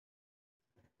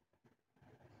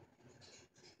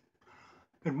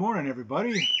Good morning,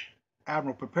 everybody.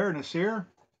 Admiral Preparedness here.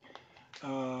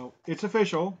 It's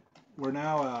official. We're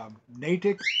now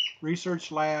Natick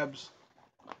Research Labs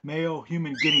male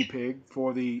human guinea pig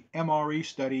for the MRE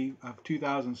study of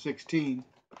 2016.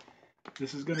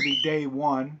 This is going to be day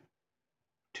 1,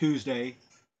 Tuesday.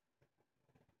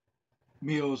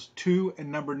 Meals 2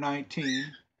 and number 19.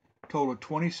 Total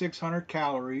 2,600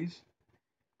 calories.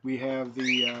 We have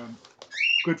the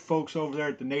good folks over there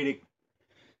at the Natick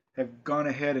have gone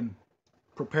ahead and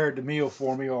prepared the meal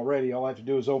for me already. All I have to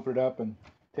do is open it up and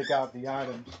take out the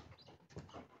items.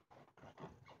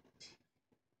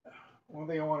 One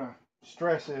thing I want to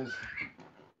stress is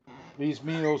these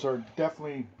meals are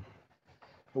definitely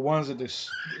the ones that the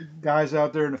guys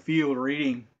out there in the field are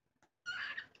eating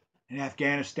in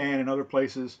Afghanistan and other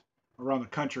places around the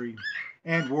country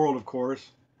and world, of course.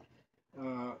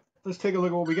 Let's take a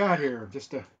look at what we got here,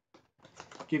 just to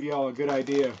give you all a good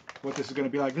idea of what this is going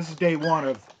to be like. This is day 1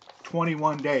 of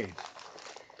 21 days.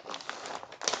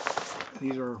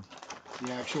 These are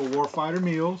the actual warfighter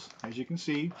meals, as you can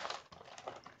see.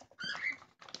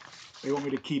 They want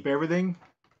me to keep everything,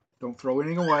 don't throw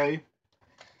anything away.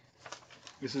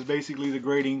 This is basically the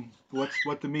grading,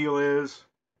 what the meal is,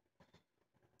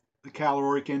 the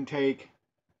caloric intake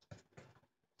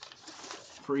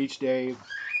for each day,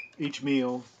 each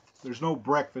meal. There's no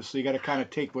breakfast, so you got to kind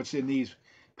of take what's in these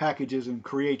packages and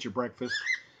create your breakfast.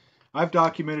 I've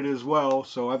documented it as well,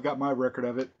 so I've got my record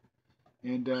of it.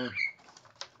 And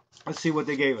let's see what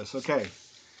they gave us. Okay,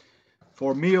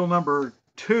 for meal number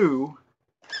 2,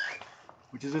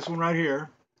 which is this one right here,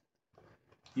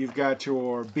 you've got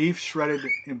your beef shredded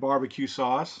in barbecue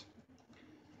sauce.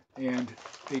 And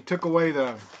they took away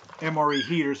the MRE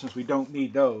heater since we don't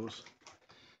need those.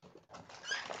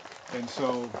 And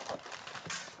so,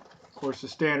 of course, the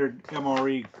standard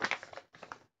MRE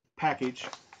package.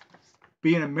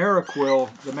 Being a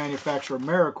MRE'S, the manufacturer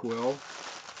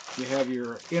MRE'S, you have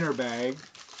your inner bag.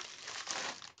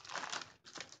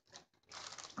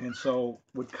 And so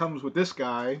what comes with this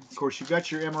guy, of course, you've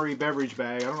got your MRE beverage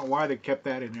bag. I don't know why they kept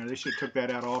that in there. They should have took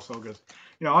that out also because,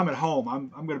 you know, I'm at home.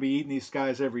 I'm going to be eating these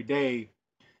guys every day.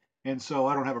 And so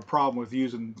I don't have a problem with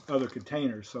using other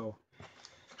containers. So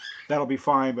that'll be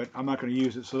fine, but I'm not going to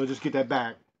use it. So they'll just get that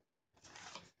back.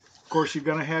 Of course, you're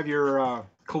going to have your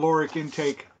caloric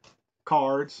intake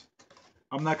cards.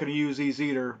 I'm not going to use these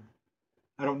either.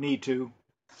 I don't need to.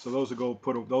 So those will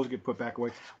go those get put back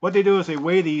away. What they do is they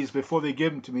weigh these before they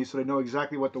give them to me, so they know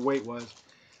exactly what the weight was.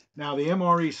 Now the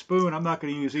MRE spoon, I'm not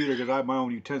going to use either because I have my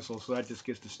own utensils, so that just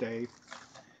gets to stay.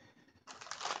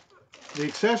 The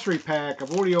accessory pack,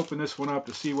 I've already opened this one up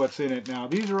to see what's in it. Now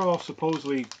these are all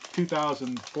supposedly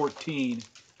 2014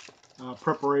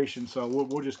 preparation, so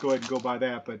we'll just go ahead and go by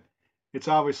that. But it's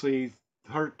obviously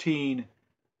 2013,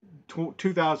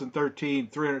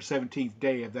 317th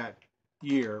day of that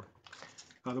year.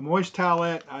 The moist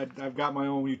towelette, I've got my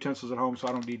own utensils at home, so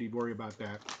I don't need to worry about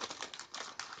that.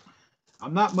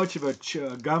 I'm not much of a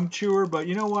gum chewer, but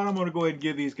you know what? I'm going to go ahead and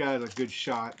give these guys a good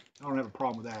shot. I don't have a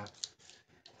problem with that.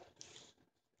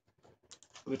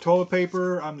 The toilet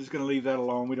paper, I'm just going to leave that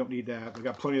alone. We don't need that. We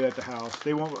got plenty of that at the house.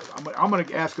 They won't. I'm going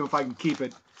to ask them if I can keep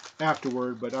it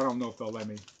afterward, but I don't know if they'll let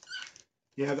me.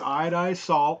 You have the iodized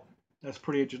salt. That's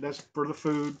pretty interesting. That's for the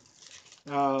food.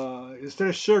 Instead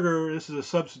of sugar, this is a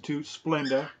substitute,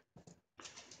 Splenda.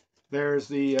 There's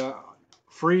the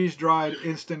freeze-dried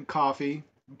instant coffee,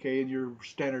 okay, in your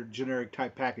standard generic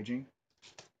type packaging.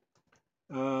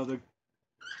 The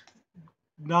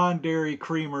non-dairy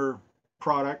creamer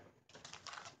product.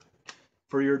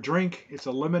 For your drink, it's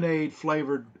a lemonade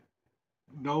flavored,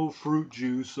 no fruit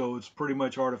juice, so it's pretty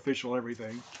much artificial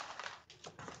everything.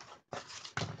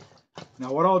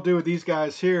 Now what I'll do with these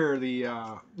guys here,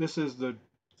 this is the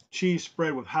cheese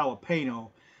spread with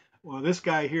jalapeno. Well, this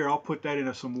guy here, I'll put that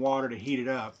into some water to heat it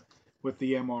up with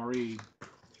the MRE.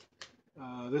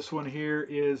 This one here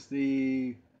is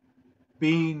the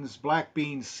beans, black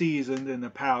beans seasoned in the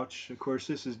pouch. Of course,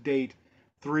 this is date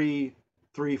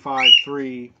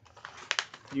 3353.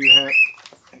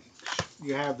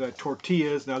 You have the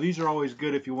tortillas. Now these are always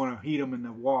good if you want to heat them in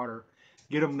the water.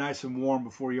 Get them nice and warm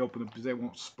before you open them because they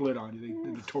won't split on you.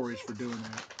 They're notorious for doing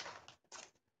that.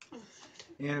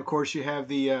 And of course you have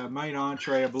the main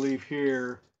entree, I believe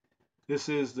here. This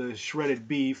is the shredded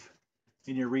beef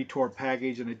in your retort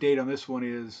package, and the date on this one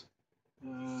is,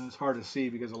 it's hard to see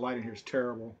because the lighting here is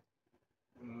terrible.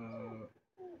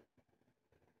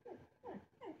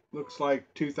 Looks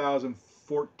like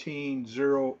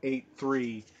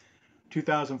 2014-083.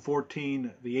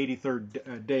 2014, the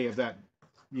 83rd day of that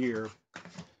year.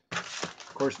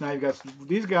 Of course, now you've got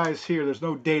these guys here. There's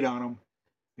no date on them.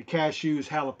 The cashew's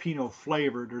jalapeno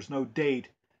flavored. There's no date.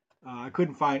 I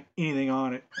couldn't find anything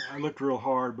on it. I looked real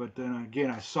hard, but then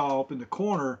again, I saw up in the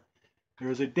corner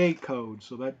there's a date code.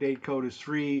 So that date code is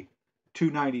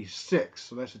 3296.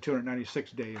 So that's the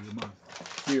 296th day of the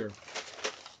month, year.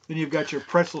 Then you've got your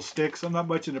pretzel sticks. I'm not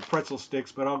much into pretzel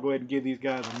sticks, but I'll go ahead and give these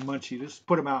guys a munchie. Just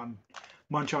put them out and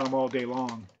munch on them all day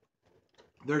long.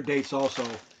 Their date's also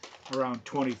around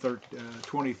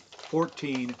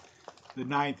 2014, the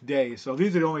 9th day. So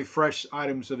these are the only fresh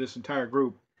items of this entire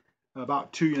group.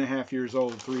 About 2.5 years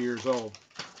old, 3 years old.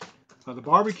 The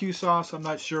barbecue sauce, I'm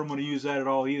not sure I'm going to use that at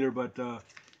all either, but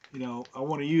you know, I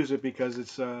want to use it because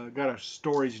it's got a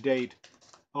storage date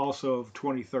also of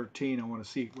 2013. I want to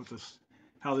see what this,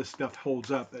 how this stuff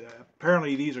holds up.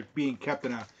 Apparently these are being kept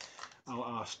in a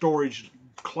storage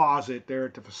closet there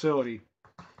at the facility,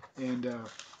 and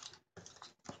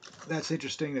that's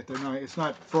interesting that they're not. It's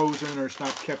not frozen or it's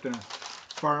not kept in a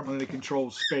environmentally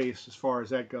controlled space as far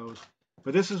as that goes.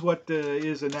 But this is what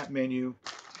is in that menu.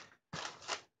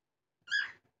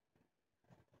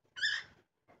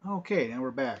 Okay, now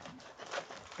we're back.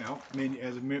 Well,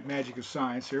 as a magic of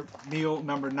science here, meal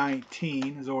number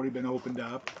 19 has already been opened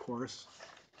up, of course.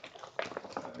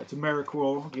 It's a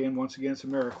Miracle. Again, once again, it's a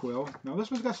Miracle. Now this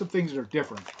one's got some things that are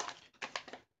different.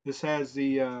 This has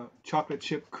the chocolate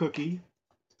chip cookie,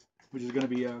 which is going to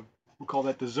be, we'll call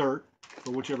that dessert for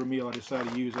whichever meal I decide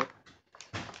to use it.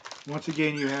 Once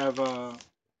again, you have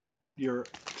your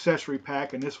accessory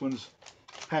pack, and this one's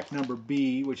pack number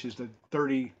B, which is the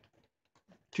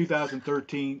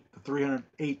 2013, the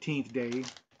 318th day.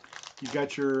 You've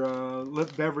got your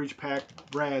beverage pack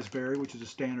raspberry, which is a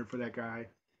standard for that guy.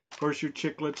 Of course, your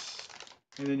chiclets,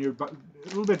 and then your a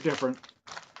little bit different.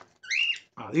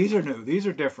 These are new. These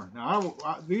are different. Now,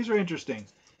 these are interesting.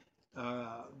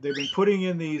 They've been putting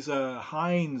in these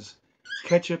Heinz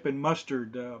ketchup and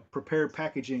mustard prepared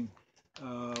packaging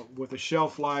with a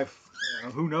shelf life.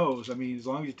 Who knows? I mean, as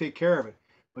long as you take care of it.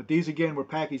 But these again were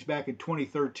packaged back in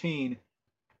 2013.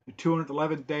 The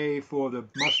 211th day for the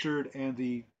mustard and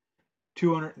the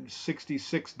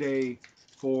 266th day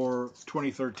for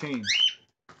 2013.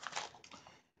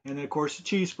 And then of course the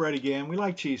cheese spread again. We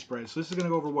like cheese spreads, so this is going to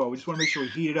go over well. We just want to make sure we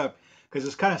heat it up because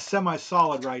it's kind of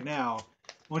semi-solid right now.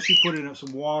 Once you put it in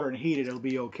some water and heat it, it'll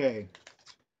be okay.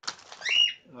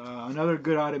 Another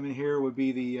good item in here would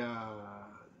be the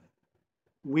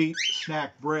wheat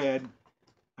snack bread.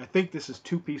 I think this is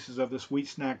 2 pieces of this wheat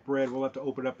snack bread. We'll have to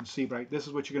open it up and see, but this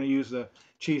is what you're going to use the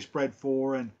cheese spread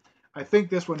for. And I think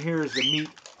this one here is the meat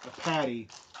patty.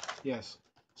 Yes.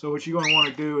 So what you're going to want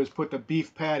to do is put the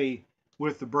beef patty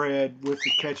with the bread, with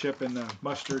the ketchup and the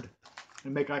mustard,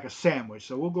 and make like a sandwich.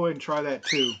 So we'll go ahead and try that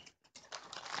too,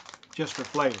 just for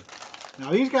flavor.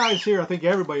 Now these guys here, I think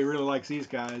everybody really likes these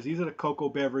guys. These are the cocoa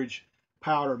beverage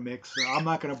powder mix. I'm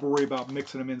not going to worry about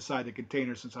mixing them inside the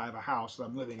container since I have a house that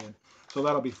I'm living in. So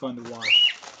that'll be fun to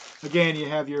watch. Again, you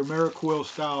have your Miracle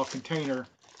style container.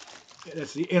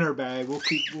 That's the inner bag. We'll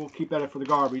keep that for the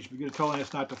garbage. We're telling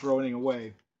us not to throw anything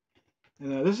away.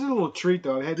 And this is a little treat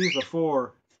though. I had these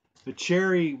before. The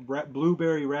cherry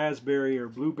blueberry raspberry or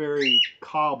blueberry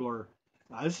cobbler.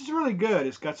 This is really good.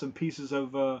 It's got some pieces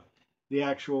of the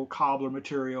actual cobbler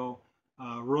material.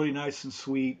 Really nice and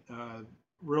sweet.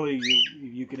 Really,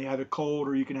 you can have it cold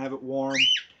or you can have it warm.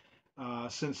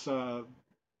 Since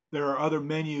there are other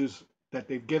menus that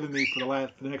they've given me for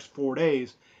the next 4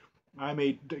 days, I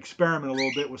may experiment a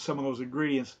little bit with some of those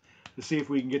ingredients to see if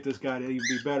we can get this guy to even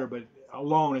be better. But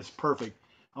alone, it's perfect.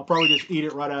 I'll probably just eat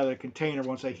it right out of the container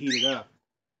once I heat it up.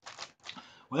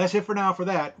 Well, that's it for now for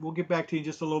that. We'll get back to you in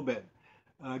just a little bit.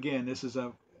 Again, this is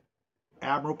a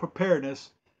Admiral Preparedness,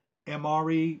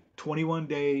 MRE 21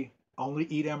 day, only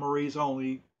eat MRE'S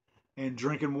only, and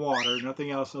drinking water,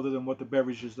 nothing else other than what the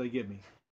beverages they give me.